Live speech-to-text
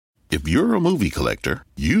If you're a movie collector,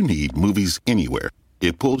 you need Movies Anywhere.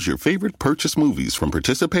 It pulls your favorite purchase movies from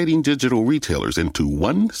participating digital retailers into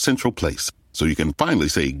one central place, so you can finally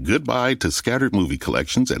say goodbye to scattered movie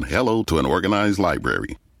collections and hello to an organized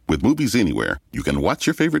library. With Movies Anywhere, you can watch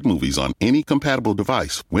your favorite movies on any compatible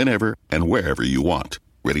device, whenever and wherever you want.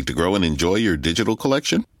 Ready to grow and enjoy your digital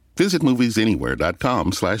collection? Visit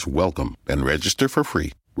moviesanywhere.com/welcome and register for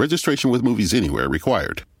free. Registration with Movies Anywhere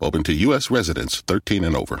required. Open to U.S. residents 13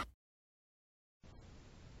 and over.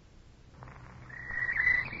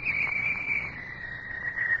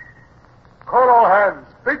 Call all hands.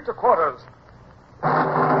 Beat to quarters. Run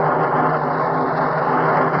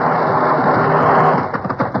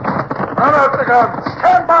out the guns.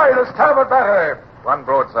 Stand by the starboard battery. One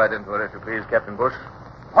broadside into it, if you please, Captain Bush.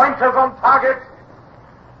 Pointers on target.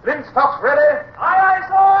 Linstocks ready. Aye, aye,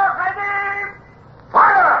 sir. Ready.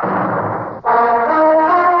 Fire!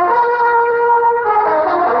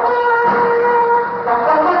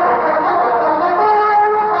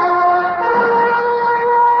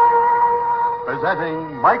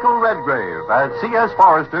 Presenting Michael Redgrave as C.S.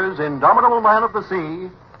 Forrester's Indomitable Man of the Sea,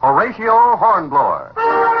 Horatio Hornblower.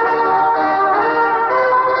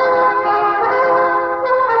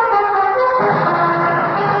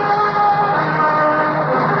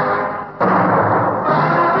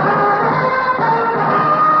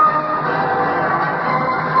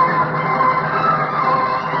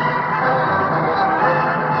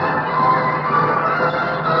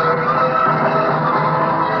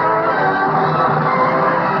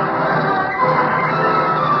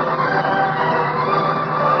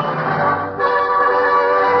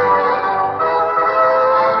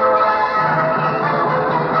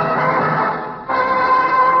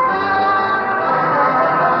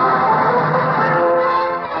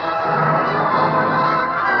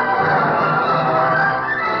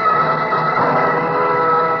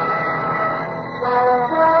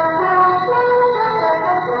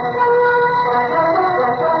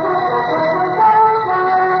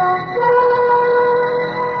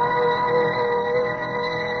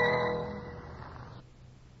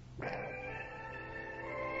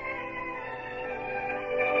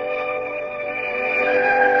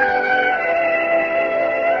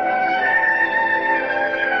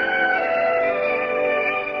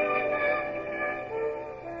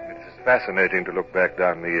 Fascinating to look back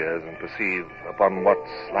down the years and perceive upon what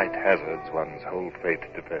slight hazards one's whole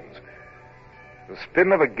fate depends. The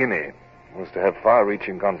spin of a guinea was to have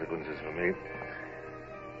far-reaching consequences for me.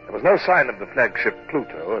 There was no sign of the flagship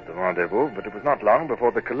Pluto at the rendezvous, but it was not long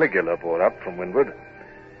before the Caligula bore up from windward,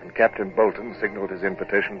 and Captain Bolton signaled his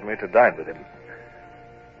invitation for me to dine with him.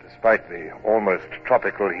 Despite the almost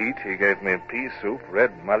tropical heat, he gave me pea soup,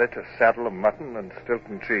 red mullet, a saddle of mutton, and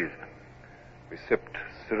Stilton cheese. We sipped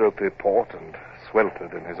syrupy port and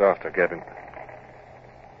sweltered in his after cabin.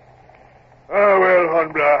 Oh, well,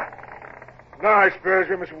 Hornblower. Now I suppose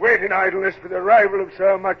we must wait in idleness for the arrival of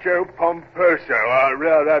Sir Macho Pomposo, our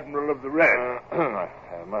Rear Admiral of the Red. I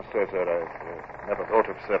must say, sir, I never thought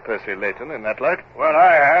of Sir Percy Leighton in that light. Well,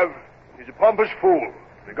 I have. He's a pompous fool.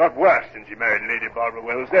 He got worse since he married Lady Barbara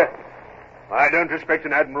Wellesley. I don't respect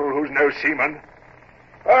an admiral who's no seaman.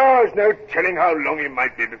 Oh, there's no telling how long he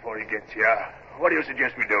might be before he gets here. What do you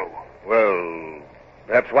suggest we do? Well,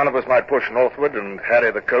 perhaps one of us might push northward and harry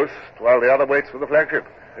the coast while the other waits for the flagship.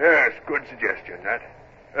 Yes, good suggestion, that.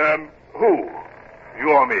 Who? You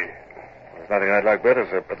or me? There's nothing I'd like better,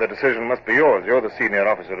 sir, but the decision must be yours. You're the senior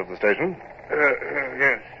officer of the station.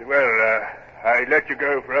 Yes. Well, I'd let you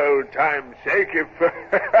go for old time's sake if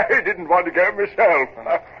I didn't want to go myself.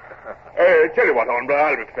 Tell you what, Hornblower,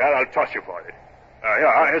 I'll be fair. I'll toss you for it.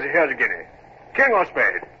 Here's a guinea. King or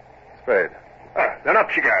spade? Spade. Then up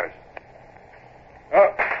she goes.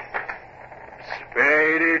 Oh,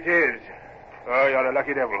 spade it is. Oh, you're a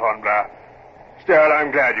lucky devil, Hornblower. Still,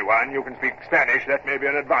 I'm glad you won. You can speak Spanish. That may be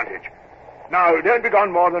an advantage. Now, don't be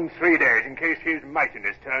gone more than 3 days in case his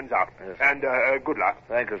mightiness turns up. Yes. And good luck.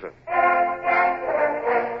 Thank you, sir.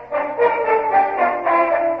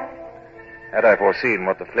 Had I foreseen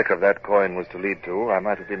what the flick of that coin was to lead to, I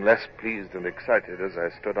might have been less pleased and excited as I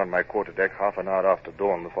stood on my quarterdeck half an hour after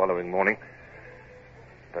dawn the following morning.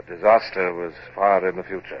 But disaster was far in the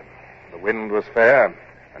future. The wind was fair,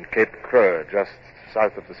 and Cape Creux, just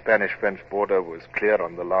south of the Spanish-French border, was clear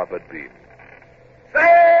on the larboard beam.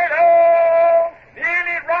 Sail ho!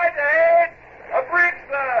 Nearly right ahead. A brig,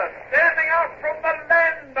 sir, standing out from the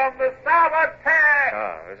land on the starboard tack.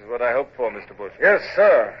 This is what I hoped for, Mr. Bush. Yes,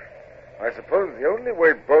 sir. I suppose the only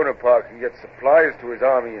way Bonaparte can get supplies to his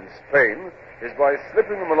army in Spain is by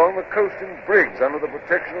slipping them along the coast in brigs under the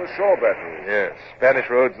protection of shore batteries. Yes, Spanish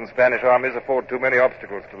roads and Spanish armies afford too many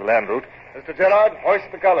obstacles to the land route. Mr. Gerard, hoist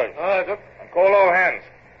the colors. Aye, sir. And call all hands.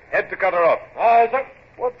 Head to cut her off. Aye, sir.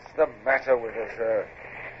 What's the matter with her, sir?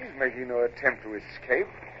 She's making no attempt to escape.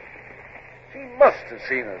 She must have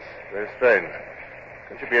seen us. Very strange.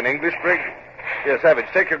 Can she be an English brig? Here, Savage,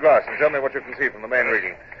 take your glass and tell me what you can see from the main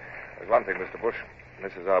rigging. There's one thing, Mr. Bush.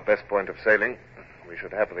 This is our best point of sailing. We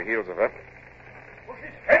should have the heels of her. Well,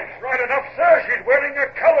 she's fenced right enough, sir. She's wearing her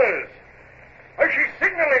colors. Oh, she's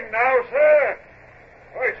signaling now, sir.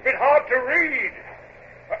 Oh, it's been hard to read.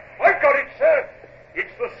 I've got it, sir.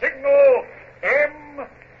 It's the signal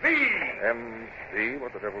MV. MV?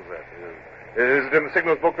 What the devil's that? Is it in the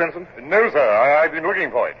signals book, Vincent? No, sir. I've been looking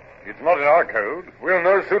for it. It's not in our code. We'll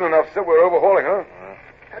know soon enough, sir. We're overhauling her.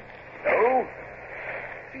 No.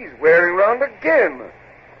 She's wearing round again.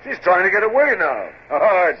 She's trying to get away now.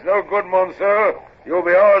 It's no good, monsieur. You'll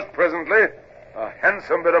be ours presently. A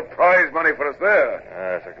handsome bit of prize money for us there.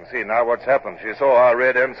 Yes, I can see now what's happened. She saw our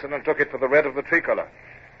red ensign and took it for the red of the tricolor.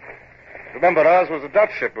 Remember, ours was a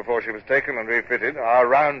Dutch ship before she was taken and refitted. Our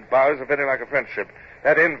round bows are very like a French ship.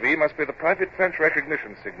 That NV must be the private French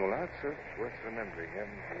recognition signal. That's worth remembering.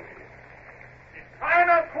 NV. Trying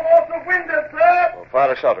to cross the window, sir. Well,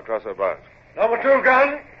 fire a shot across her bows. Number 2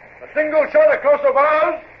 gun. A single shot across the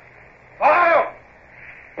bows. Fire!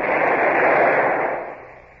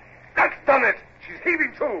 That's done it. She's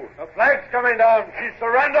heaving to. The flag's coming down. She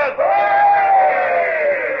surrenders.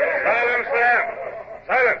 Silence there.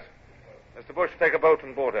 Silence. Mr. Bush, take a boat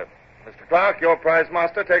and board her. Mr. Clark, your prize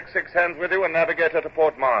master, take 6 hands with you and navigate her to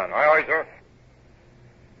Port Mahon. Aye, sir.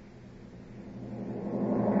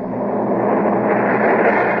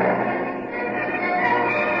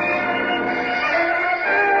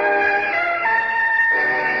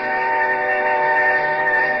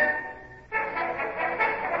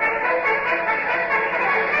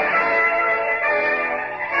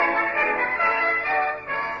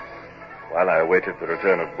 While I awaited the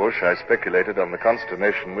return of Bush, I speculated on the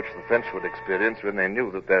consternation which the French would experience when they knew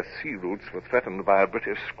that their sea routes were threatened by a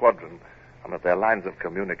British squadron and that their lines of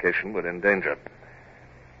communication were in danger.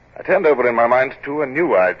 I turned over in my mind, too, a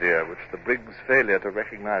new idea which the brig's failure to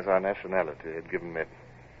recognize our nationality had given me.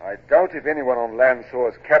 I doubt if anyone on land saw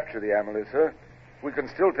us capture the Amelie, sir. We can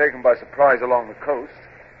still take them by surprise along the coast.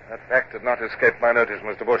 That fact did not escape my notice,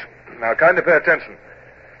 Mr. Bush. Now, kindly pay attention.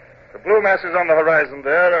 The blue masses on the horizon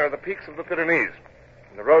there are the peaks of the Pyrenees.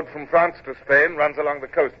 And the road from France to Spain runs along the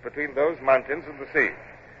coast between those mountains and the sea.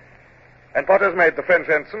 And Potter's made the French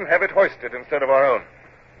ensign have it hoisted instead of our own.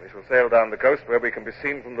 We shall sail down the coast where we can be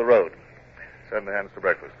seen from the road. Send the hands to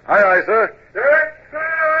breakfast. Aye, aye, sir. Sir!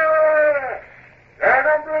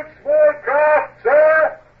 Number small craft,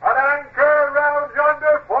 sir. An anchor round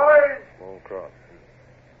yonder point. Small craft.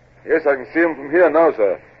 Yes, I can see them from here now,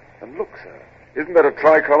 sir. And look, sir. Isn't that a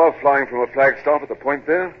tricolor flying from a flagstaff at the point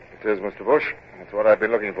there? It is, Mr. Bush. That's what I've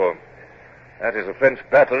been looking for. That is a French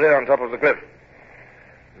battery on top of the cliff.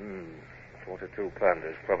 42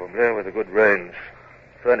 pounders, probably, with a good range.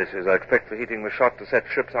 Furnaces, I expect, for heating the shot to set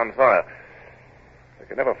ships on fire. They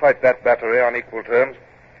can never fight that battery on equal terms.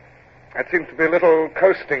 That seems to be a little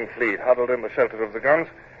coasting fleet huddled in the shelter of the guns.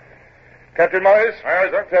 Captain Morris,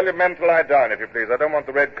 tell your men to lie down, if you please. I don't want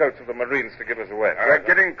the red coats of the Marines to give us away. We're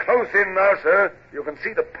getting close in now, sir. You can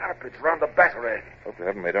see the parapets round the battery. Hope to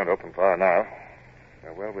heaven they don't open fire now.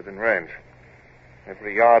 They're well within range.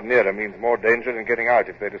 Every yard nearer means more danger than getting out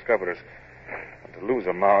if they discover us. And to lose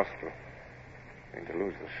a mast means to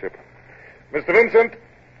lose the ship. Mr. Vincent,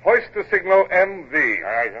 hoist the signal MV.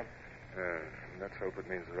 Aye, sir. Let's hope it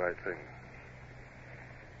means the right thing.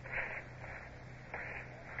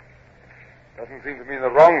 Doesn't seem to mean the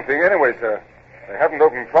wrong thing anyway, sir. They haven't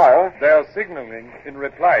opened fire. They're signaling in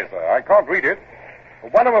reply, sir. I can't read it.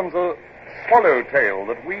 One of them's a swallowtail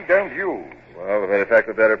that we don't use. Well, the very fact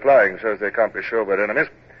that they're replying shows they can't be sure we're enemies.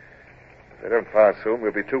 If they don't fire soon,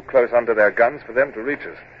 we'll be too close under their guns for them to reach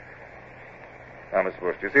us. Now, Mr.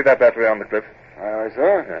 Bush, do you see that battery on the cliff? Aye,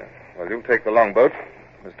 sir. Yeah. Well, you take the longboat.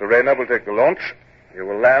 Mr. Rayner will take the launch. You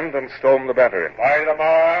will land and storm the battery. By the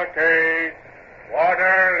mark,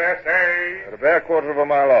 water, let's say. At a bare quarter of a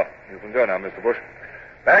mile off. You can go now, Mr. Bush.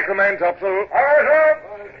 Back the main topsail. Aye, sir.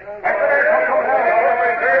 Back the main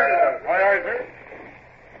topsail. Aye, sir.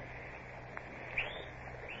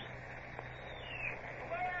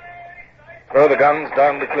 Throw the guns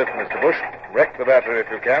down the cliff, Mr. Bush. Wreck the battery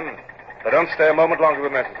if you can. But don't stay a moment longer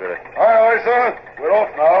than necessary. Aye, aye, sir. We're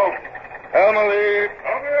off now. Helm a lead.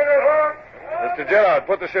 Mr. Mr. Gerard,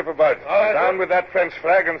 put the ship about. right, Down sir. with that French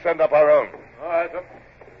flag and send up our own. All right, sir.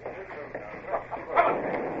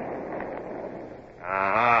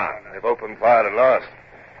 Aha. They've opened fire at last.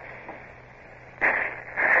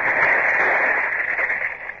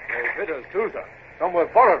 They've hit us, too, sir. Somewhere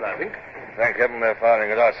forward, I think. Thank heaven they're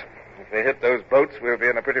firing at us. If they hit those boats, we'll be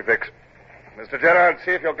in a pretty fix. Mr. Gerard,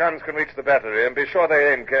 see if your guns can reach the battery, and be sure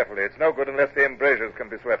they aim carefully. It's no good unless the embrasures can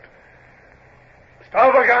be swept.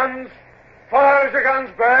 Starboard guns. Fire as your guns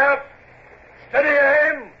bear. Steady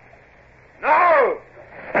aim. Now!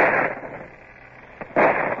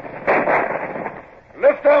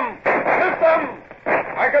 Lift them! Lift them!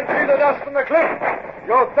 I can see the dust from the cliff.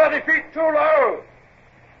 You're 30 feet too low.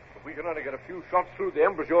 If we can only get a few shots through the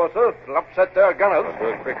embrasure, sir, it'll upset their gunners. Do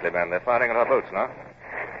it quickly, man. They're firing at our boats now.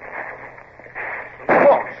 The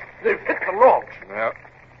launch. They've hit the launch.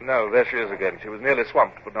 No, there she is again. She was nearly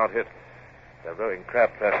swamped, but not hit. They're rowing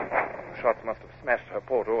crab fashion. The shots must have smashed her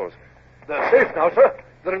port oars. They're safe now, sir.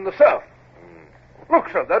 They're in the surf. Look,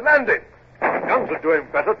 sir, they're landing. The guns are doing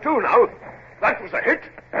better, too, now. That was a hit.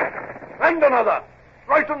 And another.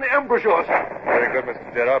 Right on the embrasure, sir. Very good,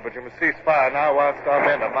 Mr. Gerard, but you must cease fire now whilst our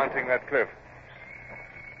men are mounting that cliff.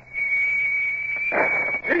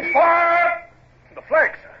 Cease fire! The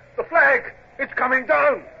flag, sir. The flag. It's coming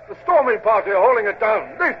down. The storming party are holding it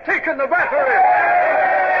down. They've taken the battery.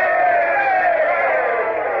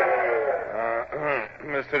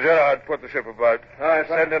 Mr. Gerard, put the ship about. Aye,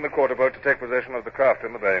 sir. Send in the quarter boat to take possession of the craft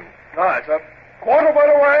in the bay. All right, sir. Quarter boat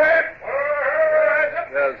away.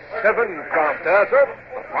 There's 7 craft there, sir.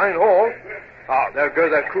 A fine haul. There go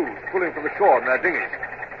their crews, pulling from the shore in their dinghies.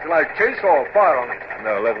 Shall I chase or fire on them?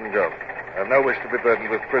 No, let them go. I have no wish to be burdened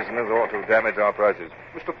with prisoners or to damage our prizes.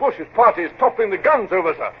 Mr. Bush's party is toppling the guns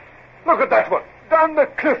over, sir. Look at that one. Down the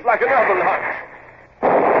cliff like an avalanche.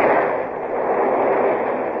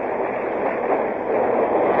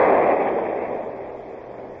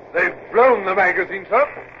 They've blown the magazine, sir.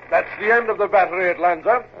 That's the end of the battery at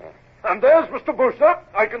Lanza. And there's Mr. Bush, sir.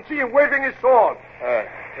 I can see him waving his sword.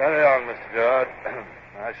 Carry on, Mr. Gerard.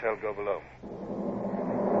 I shall go below.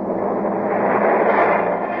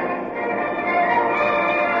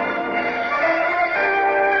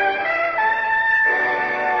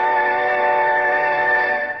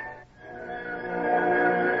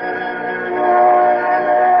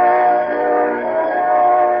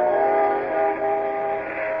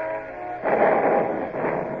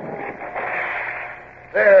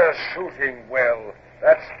 They're shooting well.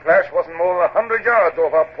 That splash wasn't more than 100 yards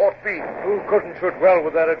off our port beam. Who couldn't shoot well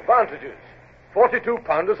with their advantages?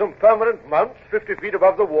 42-pounders and permanent mounts, 50 feet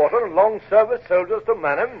above the water, and long-service soldiers to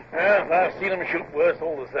man 'em. Yes, I've seen them shoot worse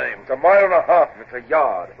all the same. It's a mile and a half if it's a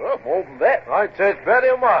yard. Well, more than that. I'd say it's barely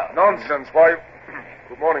a mile. Nonsense, why?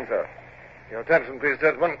 Good morning, sir. Your attention, please,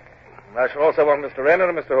 gentlemen. I shall also want Mr. Rayner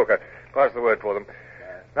and Mr. Hooker. Pass the word for them.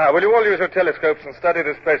 Now, will you all use your telescopes and study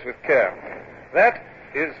this place with care? That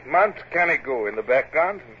is Mount Canigou in the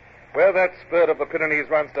background. Where that spur of the Pyrenees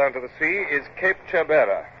runs down to the sea is Cape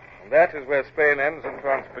Cherbera. And that is where Spain ends and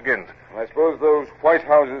France begins. I suppose those white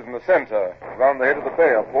houses in the center, around the head of the bay,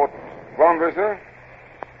 are Port Vendres, sir?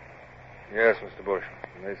 Yes, Mr. Bush.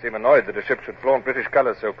 They seem annoyed that a ship should flaunt British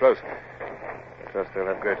colors so close. I trust they'll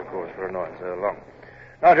have greater cause for annoyance ere long.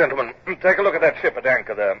 Now, gentlemen, take a look at that ship at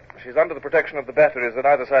anchor there. She's under the protection of the batteries at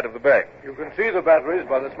either side of the bay. You can see the batteries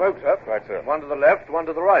by the smoke, sir. Right, sir. One to the left, one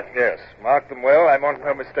to the right. Yes, mark them well. I want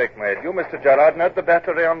no mistake made. You, Mr. Gerard, note the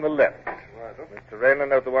battery on the left. Right, sir. Mr. Rayner,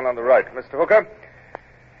 note the one on the right. Mr. Hooker,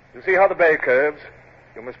 you see how the bay curves?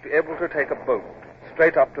 You must be able to take a boat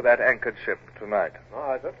straight up to that anchored ship tonight. All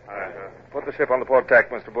right, sir. All right, sir. Put the ship on the port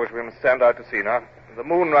tack, Mr. Bush. We must stand out to sea now. If the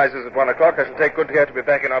moon rises at 1 o'clock, I shall take good care to be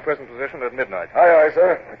back in our present position at midnight. Aye, aye,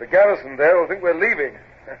 sir. If the garrison there will think we're leaving.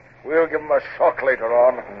 We'll give them a shock later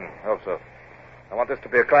on. Hope so. I want this to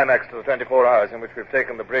be a climax to the 24 hours in which we've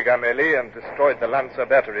taken the brig Amélie and destroyed the Lancer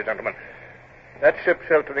battery, gentlemen. That ship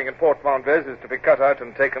sheltering in Port Vendres is to be cut out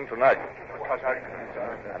and taken tonight.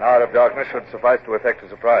 An hour of darkness should suffice to effect a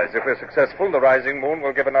surprise. If we're successful, the rising moon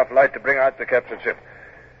will give enough light to bring out the captured ship.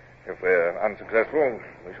 If we're unsuccessful,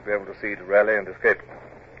 we shall be able to see to rally and escape.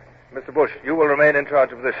 Mr. Bush, you will remain in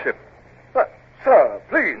charge of this ship. But, sir,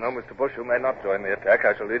 please. No, Mr. Bush, you may not join the attack.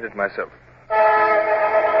 I shall lead it myself.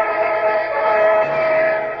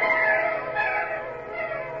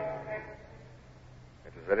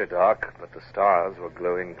 It was very dark, but the stars were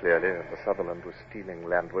glowing clearly, and the Sutherland was stealing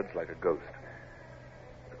landwards like a ghost.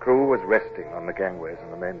 The crew was resting on the gangways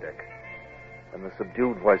and the main deck. When the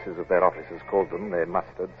subdued voices of their officers called them, they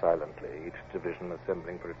mustered silently, each division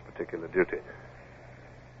assembling for its particular duty.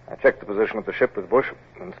 I checked the position of the ship with Bush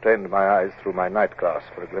and strained my eyes through my night glass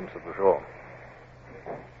for a glimpse of the shore.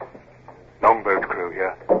 Longboat crew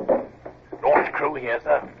here. Launch crew here,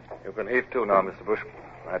 sir. You can heave to now, Mr. Bush.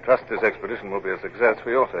 I trust this expedition will be a success for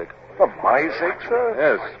your sake. For my sake, sir?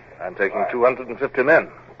 Yes, I'm taking 250 men.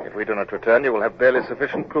 If we do not return, you will have barely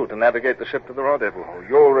sufficient crew to navigate the ship to the rendezvous. Oh,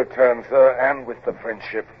 you'll return, sir, and with the French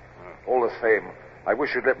ship. All the same, I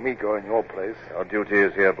wish you'd let me go in your place. Your duty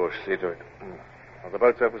is here, Bush. See to it. Are the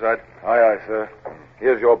boats overside? Aye, aye, sir.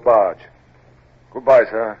 Here's your barge. Goodbye,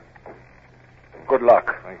 sir. Good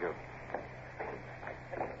luck. Thank you.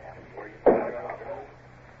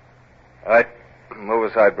 All right.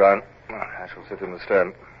 Move aside, Brown. I shall sit in the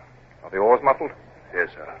stern. Are the oars muffled? Yes,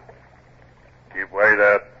 sir. Keep way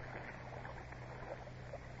there.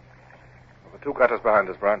 The two cutters behind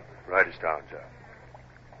us, Brown. Right us down, sir.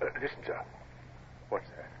 Listen, sir. What's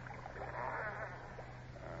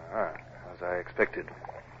that? As I expected.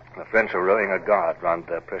 The French are rowing a guard round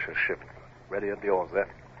their precious ship. Ready at the oars there?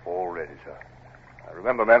 All ready, sir. Now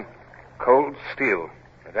remember, men, cold steel.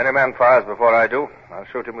 If any man fires before I do, I'll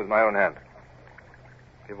shoot him with my own hand.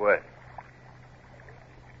 Give way.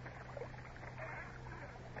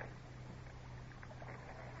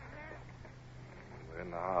 We're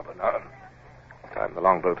in the harbor now. It's time the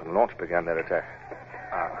longboat and launch began their attack.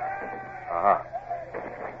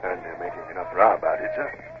 And they're making enough row about it, sir.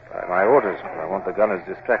 By my orders, I want the gunners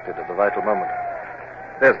distracted at the vital moment.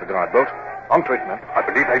 There's the guard boat. On to it, men. I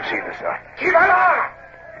believe they've seen us, sir.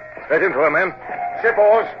 Straight into her, men. Ship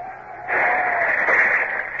oars.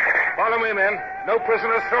 Follow me, men. No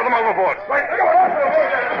prisoners. Throw them overboard. Right.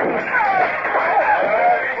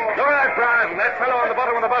 Look at that, Brian. That fellow on the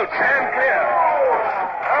bottom of the boat. Stand clear.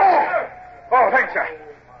 Oh, thanks, sir.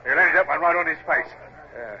 He landed up and right on his face.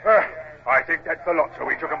 I think that's the lot, so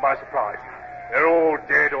we took them by surprise. They're all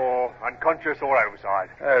dead or unconscious or overside.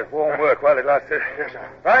 Warm work while it lasted. Yes, sir.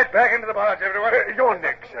 Right, back into the barge, everyone. Your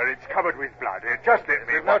neck, sir. It's covered with blood. Just let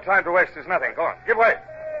me... We've no time to waste. There's nothing. Go on. Give way.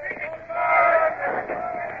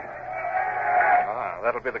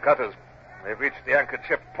 That'll be the cutters. They've reached the anchored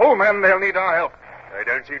ship. Pull, men. They'll need our help. They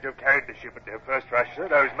don't seem to have carried the ship at their first rush, sir.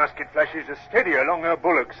 Those musket flashes are steady along her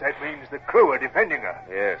bulwarks. That means the crew are defending her.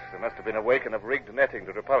 Yes, there must have been a wake and of rigged netting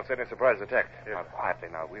to repulse any surprise attack. Yes. Now, quietly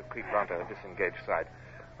now. We'll creep round to her disengaged side.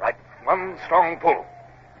 Right. One strong pull.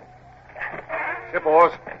 Ship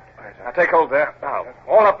oars. Now, take hold there. Now,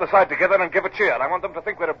 all up the side together and give a cheer. I want them to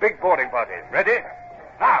think we're a big boarding party. Ready?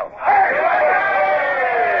 Now.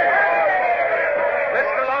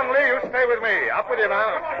 Mr. Longley, you stay with me. Up with you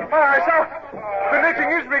now. Aye, sir. The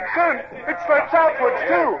netting is rigged soon. It slopes outwards,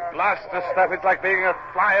 too. Blast the stuff. It's like being a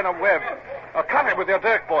fly in a web. Oh, come in with your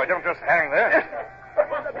dirk, boy. Don't just hang there.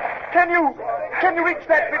 Can you reach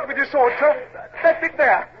that bit with your sword, sir? That bit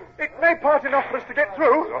there. It may part enough for us to get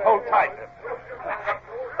through. So hold tight.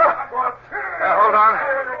 Hold on.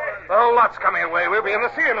 The whole lot's coming away. We'll be in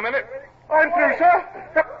the sea in a minute. I'm through, sir.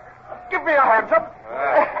 Give me a hand, sir.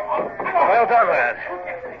 Well done, lad.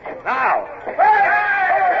 Now.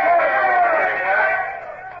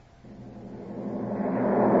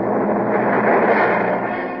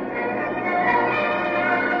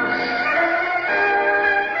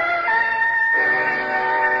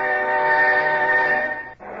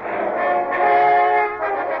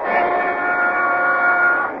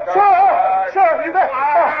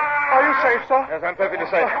 Safe, sir? Yes, I'm perfectly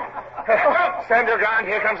safe. Stand your ground.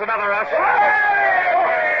 Here comes another rush. They're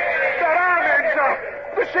arming, sir.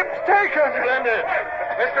 The ship's taken. Splendid.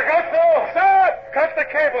 Mr. Gusto. Sir. Cut the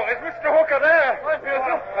cable. Is Mr. Hooker there? Right here,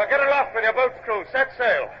 sir. Now get aloft with your boat's crew. Set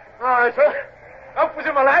sail. Aye, sir. Up with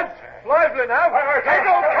you, my lads. Lively now. Take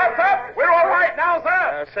those cuts up. We're all right now,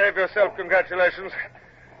 sir. Save yourself congratulations.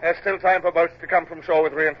 There's still time for boats to come from shore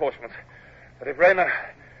with reinforcements. But if Rayner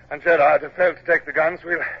and Gerard have failed to take the guns,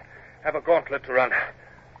 we'll have a gauntlet to run.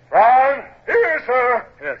 Brown. Here, sir.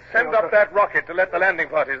 Yes, send up that rocket to let the landing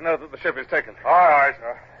parties know that the ship is taken. Aye,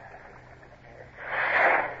 sir.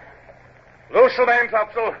 Loose the main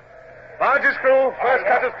topsail. Barge's crew, first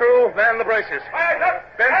cutter's crew, man the braces.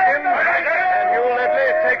 Benskin and you,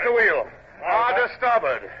 Ledley, take the wheel. Hard to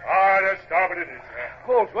starboard. Hard to starboard it is, sir.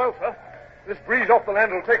 Holds well, sir. This breeze off the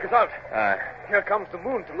land will take us out. Aye. Here comes the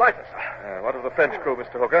moon to light us. What of the French crew,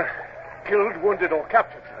 Mr. Hooker? Killed, wounded, or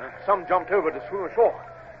captured. Some jumped over to swim ashore.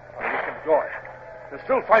 I wish them joy. They're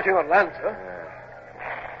still fighting on land, sir.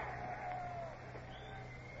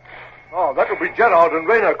 Oh, that'll be Gerard and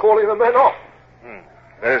Rayner calling the men off.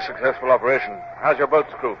 Very successful operation. How's your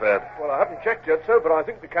boat's crew fared? Well, I haven't checked yet, sir, but I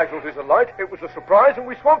think the casualties are light. It was a surprise, and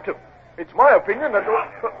we swamped them. It's my opinion that...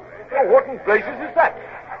 Oh, what in blazes is that?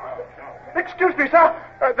 Excuse me, sir.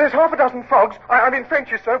 There's half a dozen frogs, I mean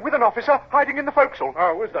Frenchies, sir, with an officer hiding in the forecastle.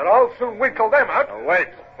 Oh, is that? I'll soon winkle them out. Oh, wait,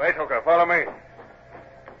 Hooker. Follow me.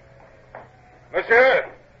 Monsieur,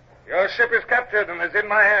 your ship is captured and is in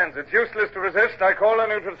my hands. It's useless to resist. I call on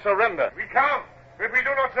you to surrender. We come, but we do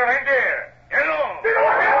not surrender. Hello!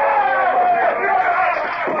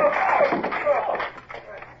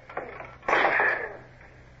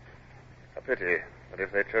 A pity, but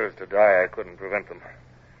if they chose to die, I couldn't prevent them.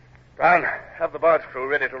 Brown, have the barge crew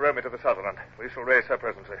ready to row me to the Sutherland. We shall raise her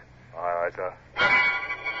presently. Aye, aye, sir.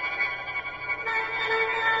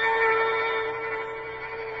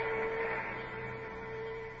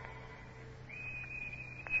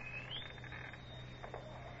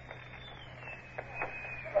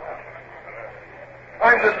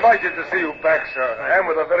 I'm delighted to see you back, sir, and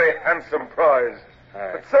with a very handsome prize.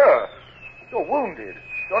 Aye. But, sir, you're wounded.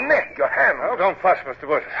 Your neck, your hand. Oh, don't fuss, Mr.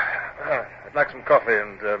 Bush. I'd like some coffee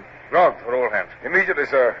and grog for all hands. Immediately,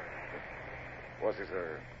 sir. Was it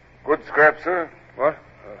a good scrap, sir? What?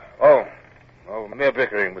 Mere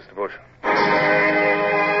bickering, Mr. Bush.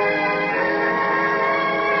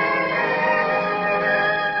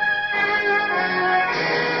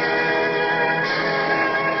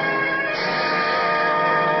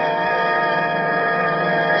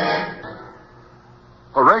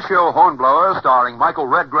 Horatio Hornblower, starring Michael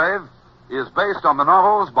Redgrave, is based on the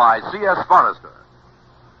novels by C.S. Forrester.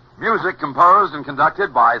 Music composed and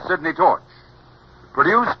conducted by Sidney Torch.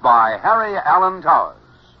 Produced by Harry Allen Towers.